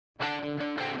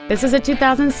This is a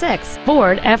 2006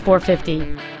 Ford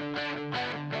F-450.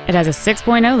 It has a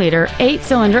 6.0-liter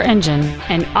 8-cylinder engine,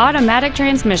 an automatic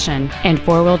transmission, and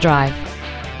 4-wheel drive.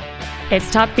 Its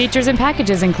top features and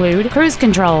packages include cruise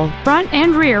control, front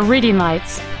and rear reading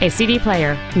lights, a CD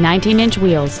player, 19-inch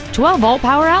wheels, 12-volt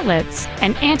power outlets,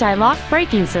 an anti-lock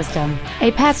braking system,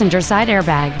 a passenger side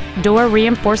airbag, door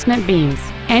reinforcement beams,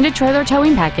 and a trailer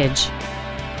towing package.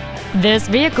 This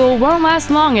vehicle won't last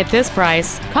long at this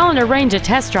price. Call and arrange a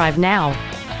test drive now.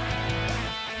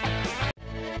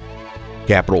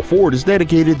 Capital Ford is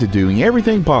dedicated to doing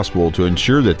everything possible to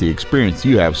ensure that the experience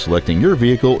you have selecting your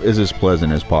vehicle is as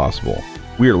pleasant as possible.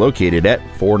 We are located at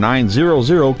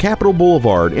 4900 Capital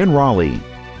Boulevard in Raleigh.